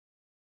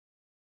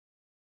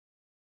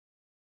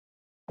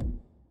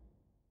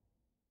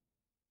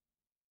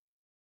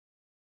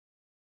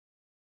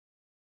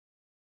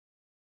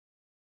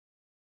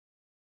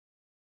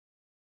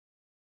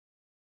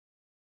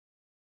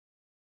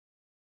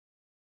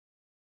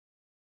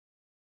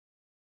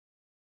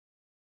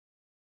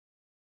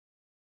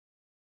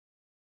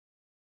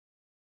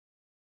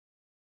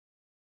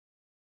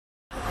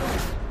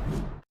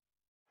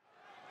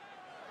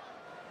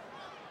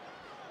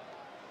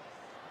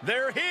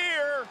They're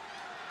here.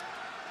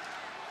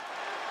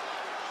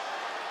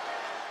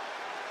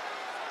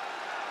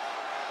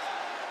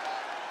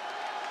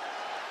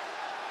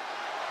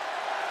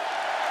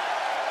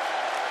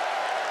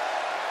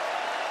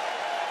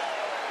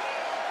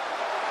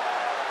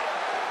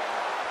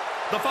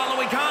 The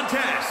following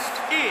contest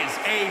is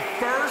a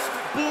first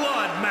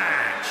blood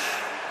match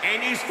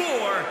and is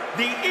for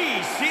the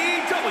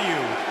ECW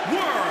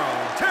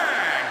World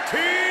Tag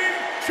Team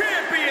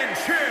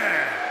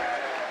Championship.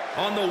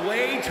 On the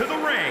way to the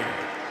ring,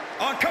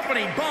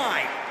 accompanied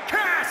by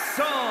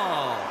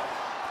Castle,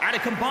 at a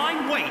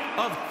combined weight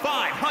of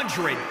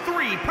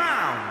 503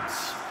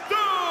 pounds,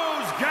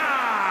 those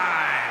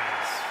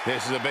guys.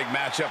 This is a big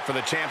matchup for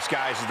the champs,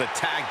 guys, as the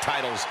tag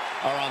titles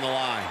are on the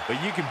line.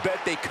 But you can bet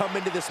they come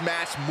into this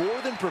match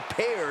more than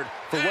prepared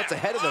for what's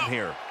ahead of them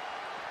here.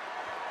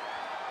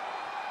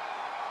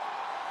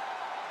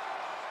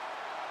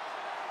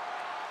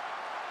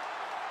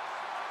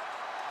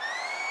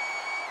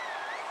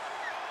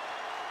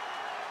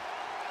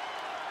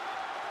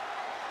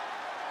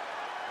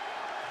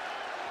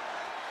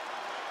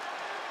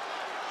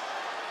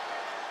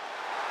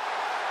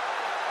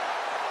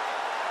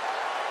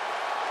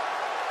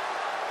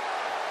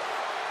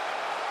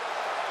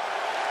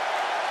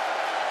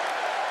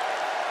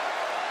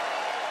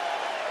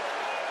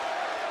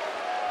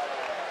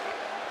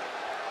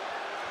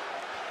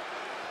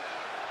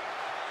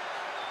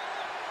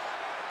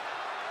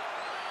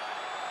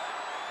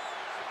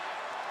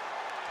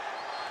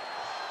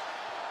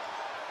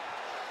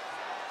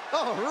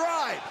 All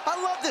right,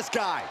 I love this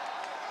guy.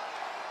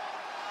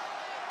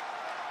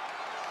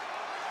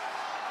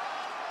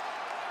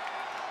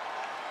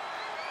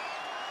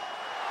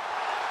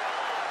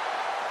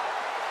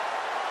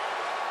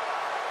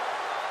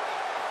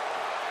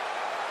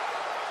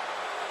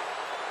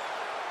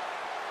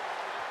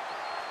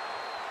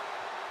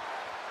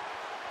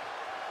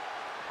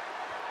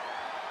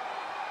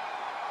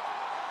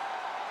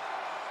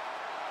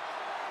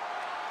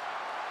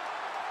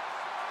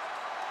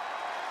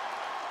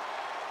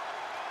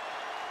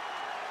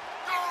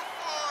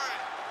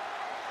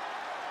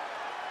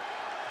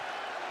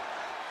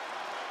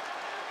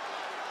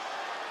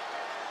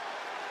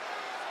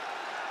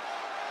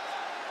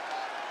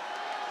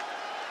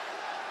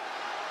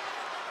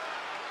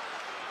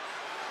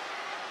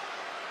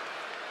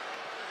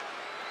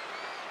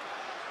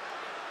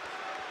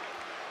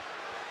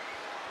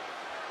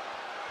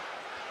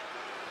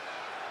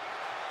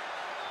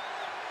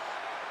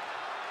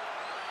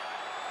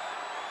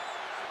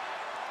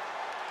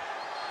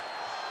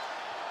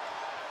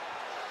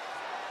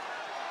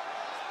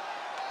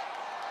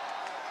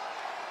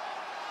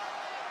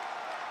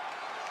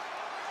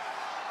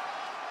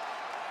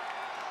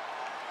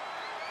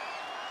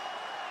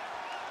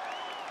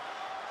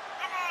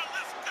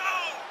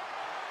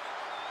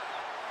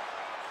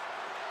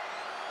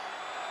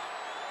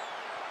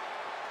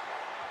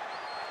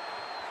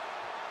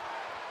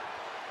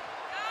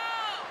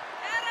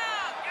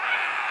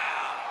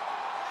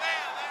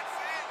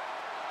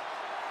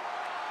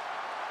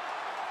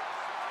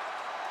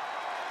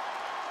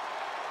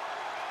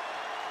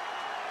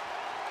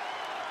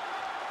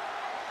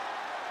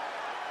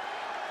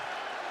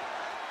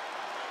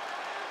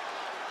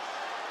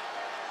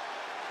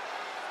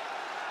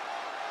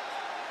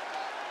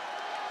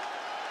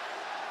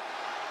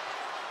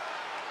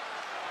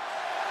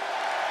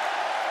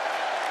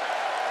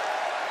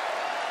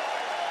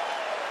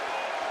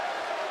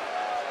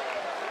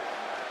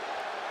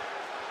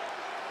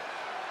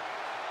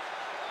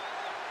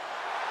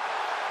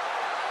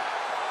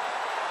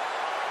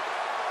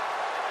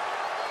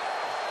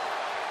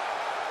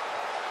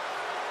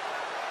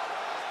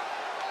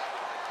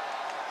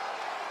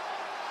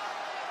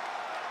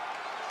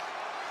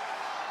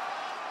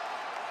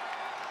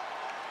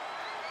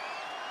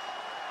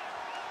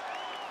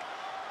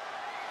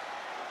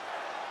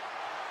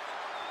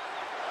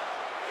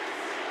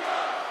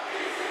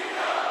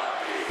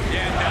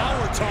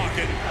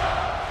 Talking.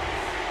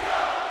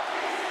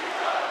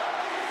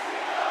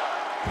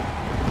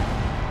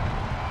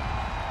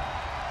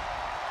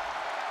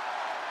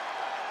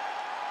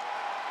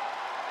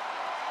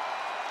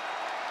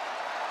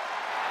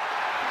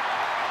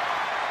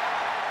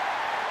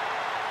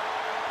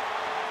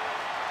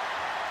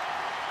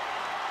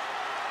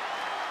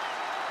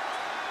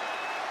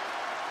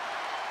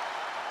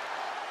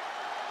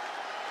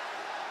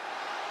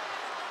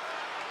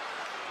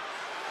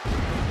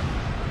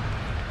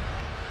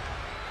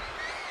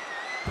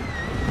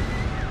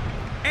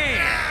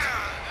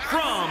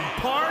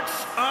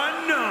 Parts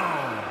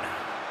unknown,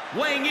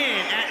 weighing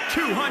in at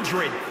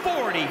 245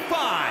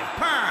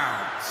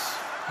 pounds,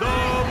 the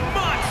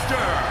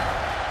Monster.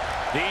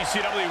 The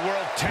ECW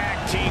World Tag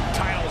Team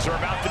titles are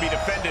about to be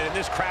defended, and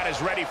this crowd is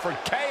ready for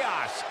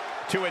chaos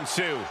to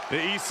ensue. The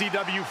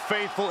ECW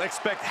faithful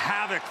expect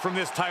havoc from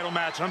this title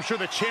match. I'm sure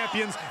the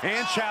champions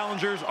and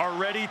challengers are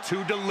ready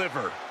to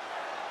deliver.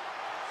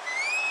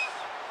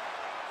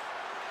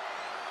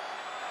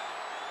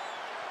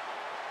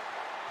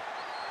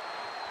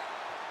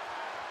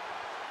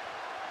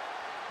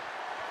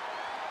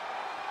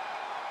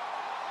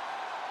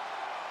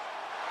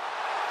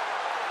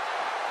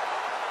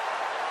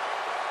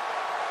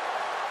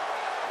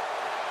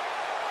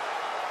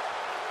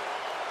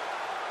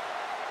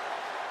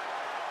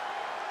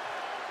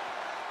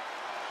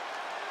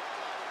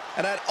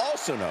 And I'd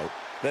also note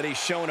that he's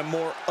shown a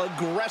more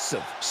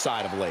aggressive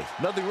side of late.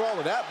 Nothing wrong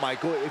with that,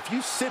 Michael. If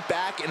you sit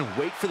back and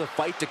wait for the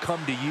fight to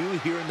come to you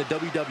here in the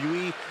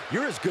WWE,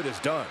 you're as good as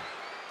done.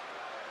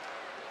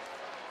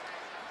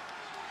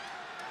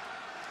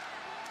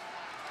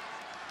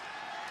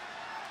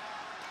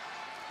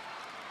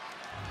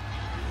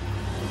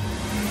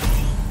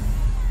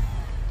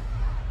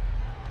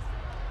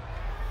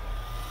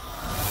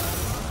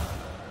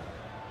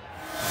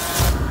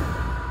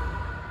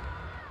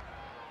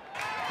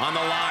 On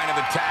the line of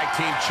the Tag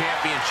Team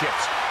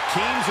Championships,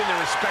 teams in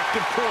their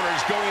respective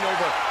corners going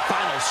over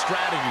final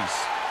strategies.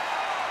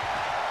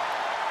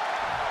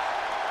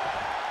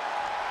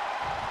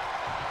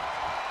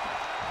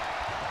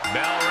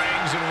 Bell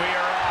rings and we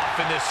are off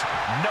in this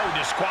no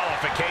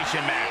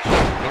disqualification match.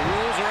 The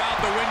rules are out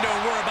the window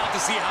and we're about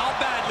to see how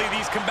badly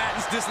these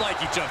combatants dislike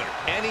each other.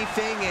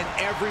 Anything and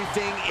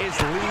everything is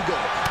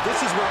legal. This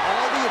is where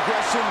all the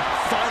aggression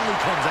finally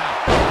comes out.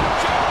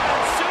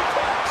 Giant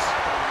suplex.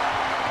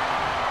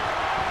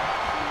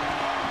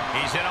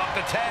 He's in off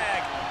the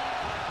tag.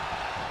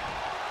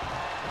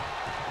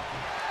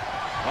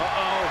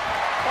 Uh-oh.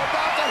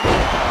 About to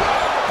hit.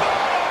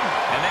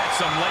 And that's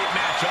some late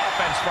match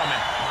offense from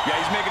him. Yeah,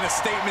 he's making a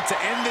statement to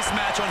end this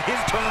match on his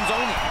terms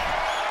only.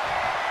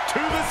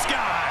 To the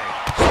sky.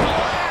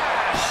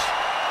 Splash!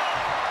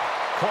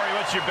 Corey,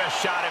 what's your best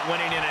shot at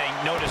winning in a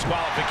no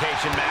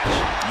disqualification match?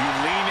 You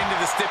lean into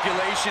the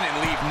stipulation and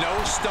leave no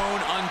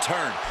stone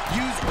unturned.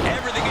 Use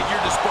everything at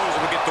your disposal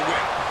to get the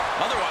win.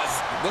 Otherwise,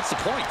 what's the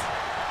point?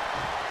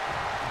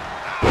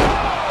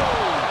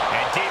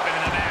 And deep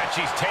into the match,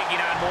 he's taking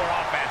on more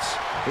offense.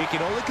 He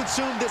can only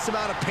consume this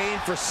amount of pain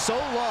for so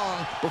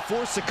long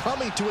before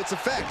succumbing to its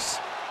effects.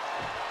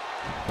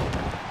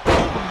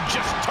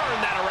 Just turn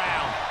that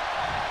around.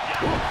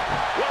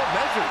 Well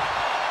measured.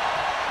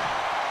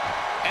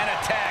 And a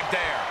tag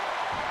there.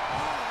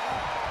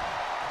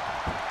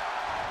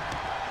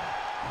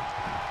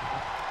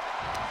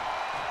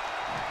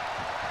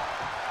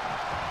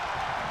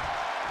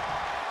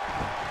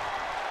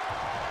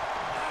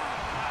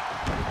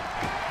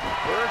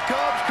 Here it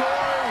comes,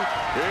 Corey.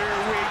 Here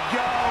we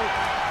go.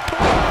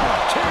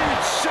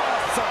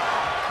 Kinshasa.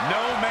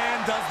 No man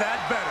does that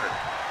better.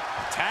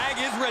 Tag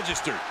is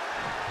registered.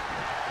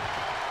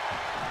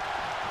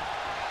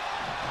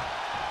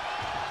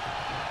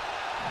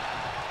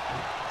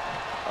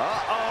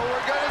 Uh-oh,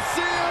 we're gonna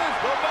see it.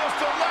 The most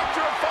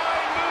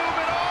electrifying move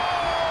in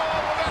all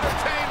of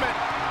entertainment.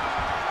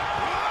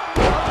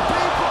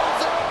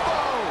 People's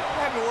elbow.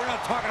 Yeah, but we're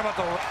not talking about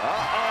the...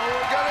 Uh-oh,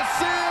 we're gonna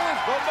see it.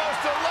 The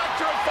most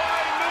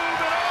electrifying move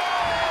in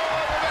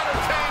all of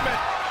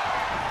entertainment.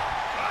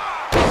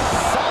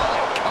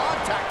 Solid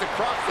contact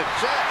across the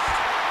chest.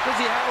 Does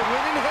he have a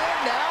winning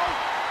hand now?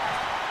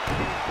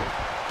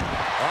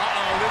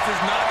 Uh-oh, this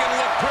is not going to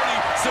look pretty.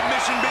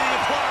 Submission being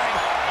applied.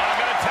 I'm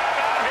going to tap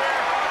out here,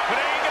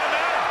 but it ain't going to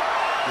matter.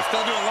 You're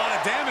still doing a lot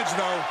of damage,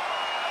 though.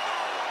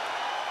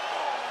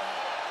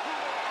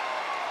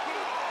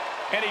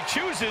 And he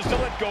chooses to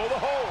let go of the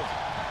hold.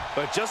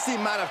 But just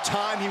the amount of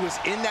time he was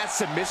in that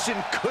submission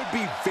could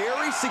be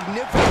very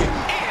significant.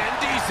 And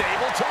he's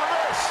able to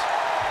reverse.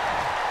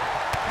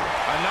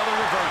 Another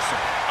reversal.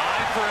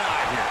 Eye for an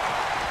eye here.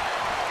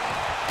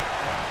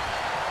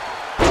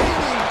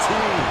 DDT.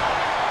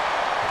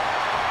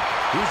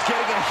 He's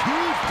getting a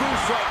huge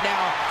boost right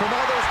now from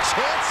all those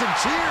chants and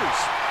cheers.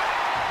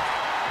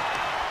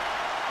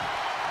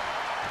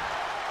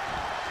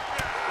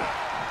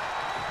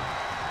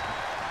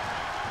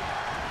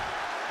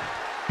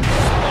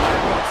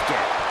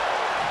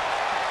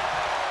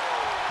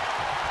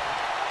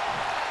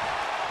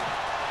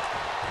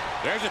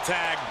 There's a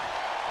tag.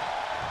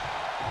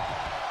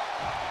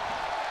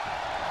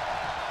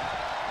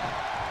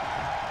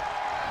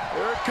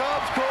 Here it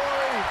comes,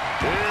 Corey.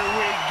 Here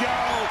we go.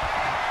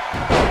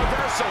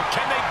 Reversal.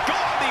 Can they go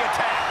on the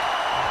attack?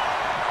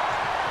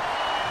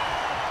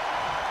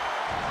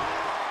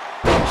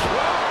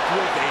 Dropped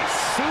with a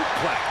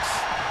suplex.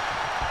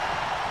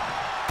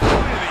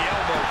 Point of the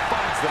elbow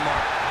finds the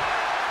mark.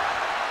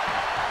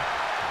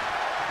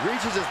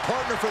 Reaches his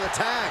partner for the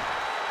tag.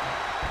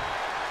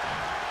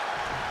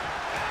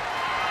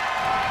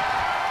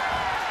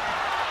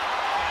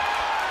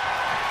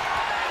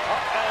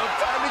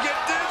 Time to get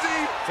dizzy.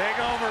 Take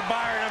over,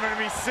 Byron. I'm going to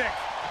be sick.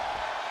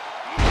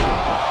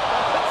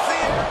 Let's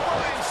see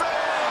airplane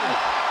fan.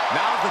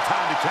 Now's the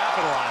time to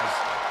capitalize.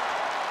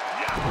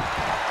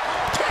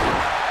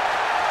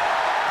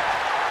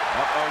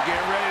 Uh-oh,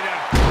 getting ready to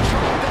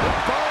drop that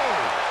bow.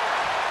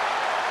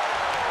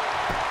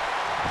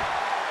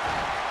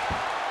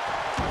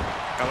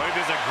 I like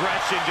this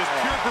aggression, just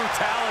pure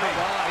brutality.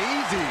 Come on,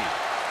 easy.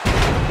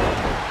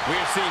 We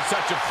have seen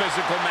such a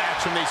physical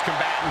match from these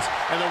combatants,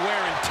 and the wear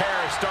and tear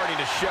is starting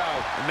to show.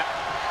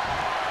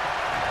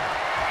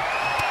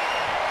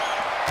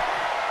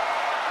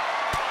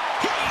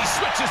 He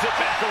switches it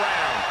back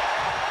around.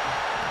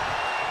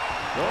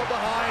 Go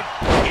behind,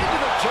 into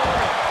the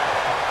German.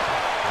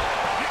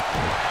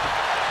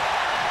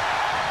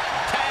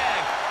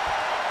 Tag.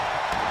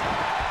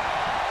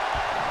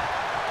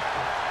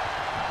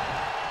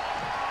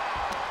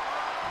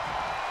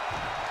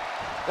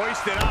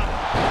 Hoisted up.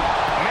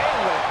 Man,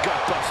 what a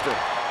gut buster.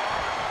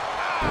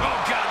 Oh,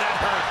 God, that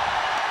hurt.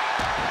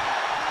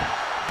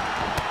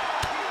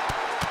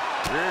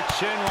 Rear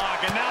chin lock,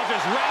 and now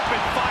just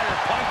rapid-fire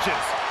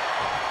punches.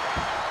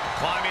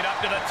 Climbing up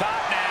to the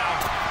top now.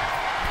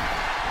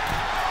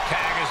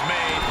 Tag is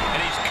made, and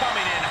he's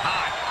coming in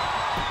hot.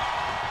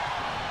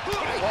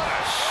 What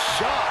a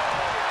shot.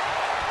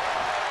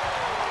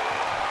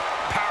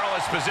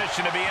 Powerless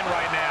position to be in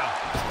right now.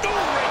 Ooh,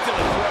 right to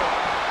the throat.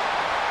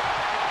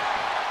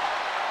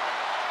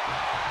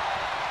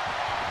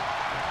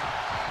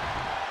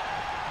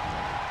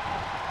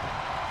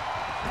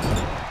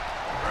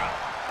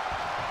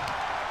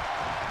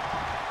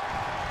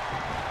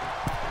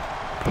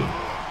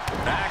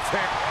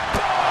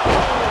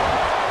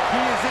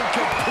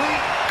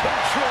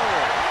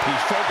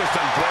 Focused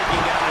on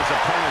breaking down his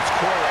opponent's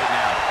core right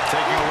now.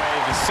 Taking away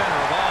the center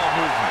of all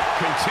movement.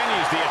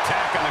 Continues the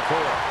attack on the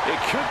core. It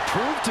could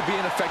prove to be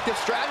an effective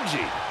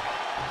strategy.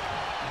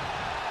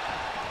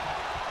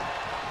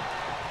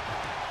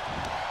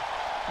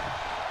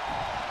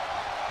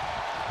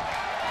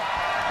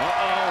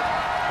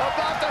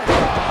 About to hit.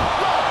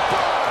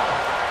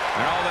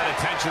 And all that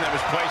attention that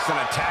was placed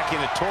on attacking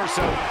the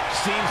torso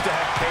seems to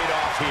have paid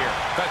off here.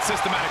 That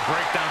systematic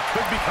breakdown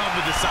could become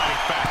the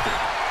deciding factor.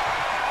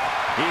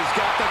 He's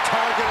got the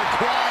target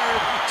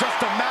acquired.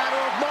 Just a matter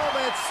of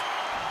moments.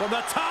 From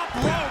the top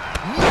rope,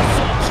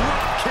 missile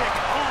drop kick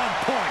on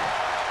point.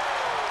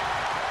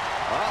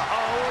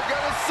 We're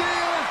gonna see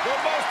it. The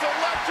most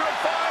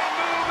electrifying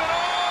move in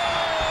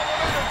all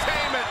of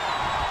entertainment.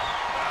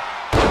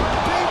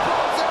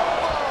 People's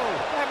elbow.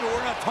 Yeah, but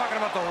we're not talking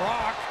about The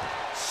Rock.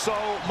 So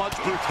much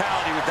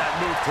brutality with that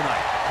move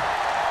tonight.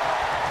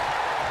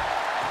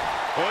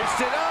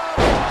 Hoisted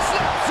up.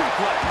 Snap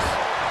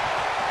suplex.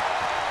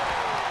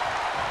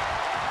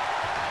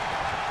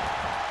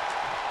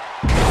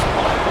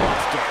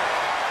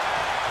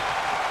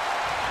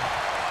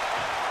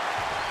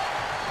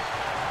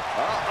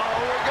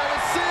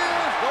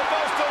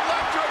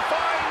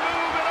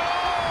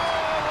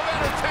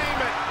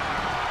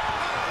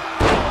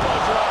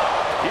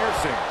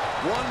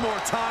 One more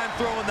time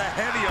throwing the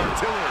heavy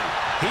artillery.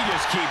 He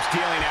just keeps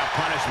dealing out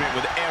punishment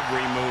with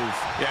every move.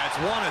 Yeah, it's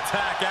one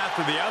attack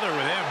after the other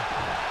with him.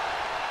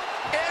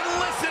 And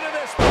listen to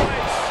this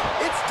place.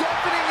 It's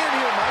deafening in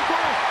here, Michael.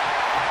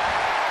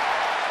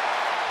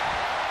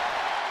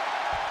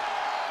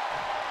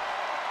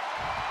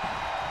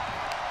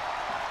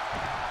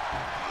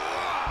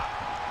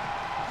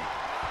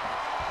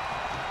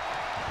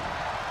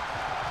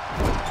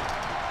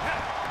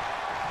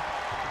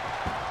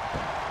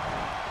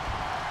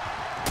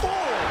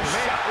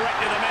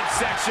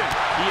 Section.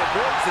 He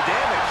avoids the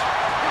damage.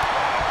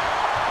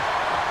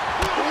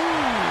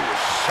 Ooh,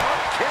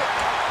 sharp kick.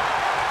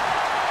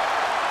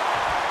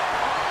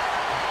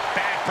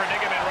 Bad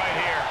predicament right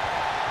here.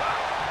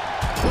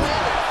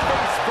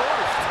 Face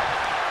first.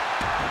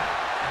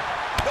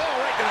 Oh,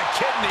 right to the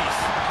kidneys.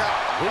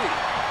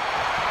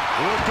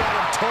 Look at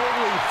him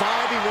totally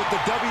vibing with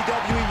the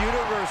WWE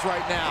Universe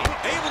right now.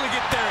 Able to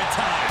get there in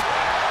time.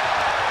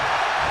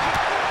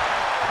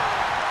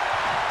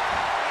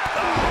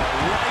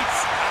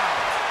 Lights out.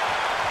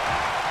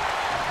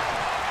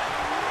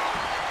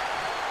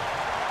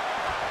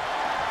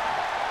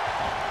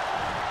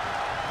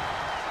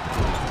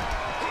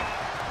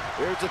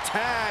 There's a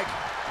tag.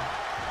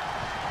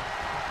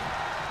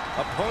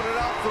 Opponent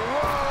off the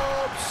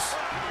ropes.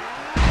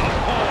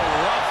 Oh,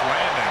 rough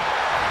landing.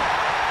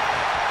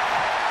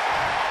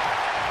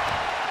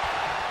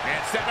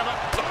 And setting him up.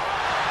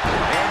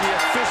 And the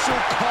official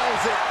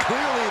calls it.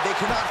 Clearly, they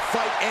cannot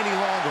fight any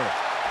longer.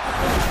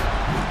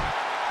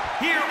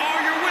 Here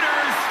are your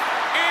winners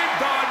and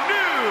the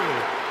new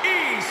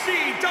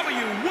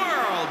ECW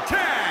World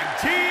Tag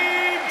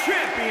Team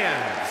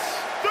Champions.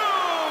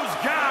 Those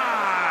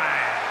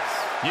guys.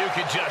 You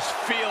can just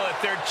feel it.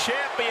 Their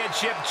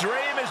championship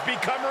dream has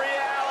become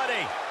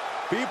reality.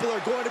 People are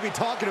going to be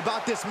talking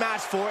about this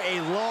match for a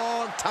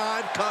long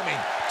time coming.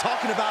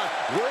 Talking about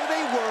where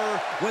they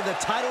were when the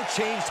title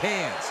changed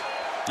hands.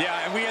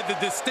 Yeah, and we had the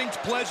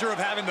distinct pleasure of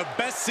having the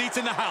best seats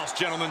in the house,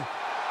 gentlemen.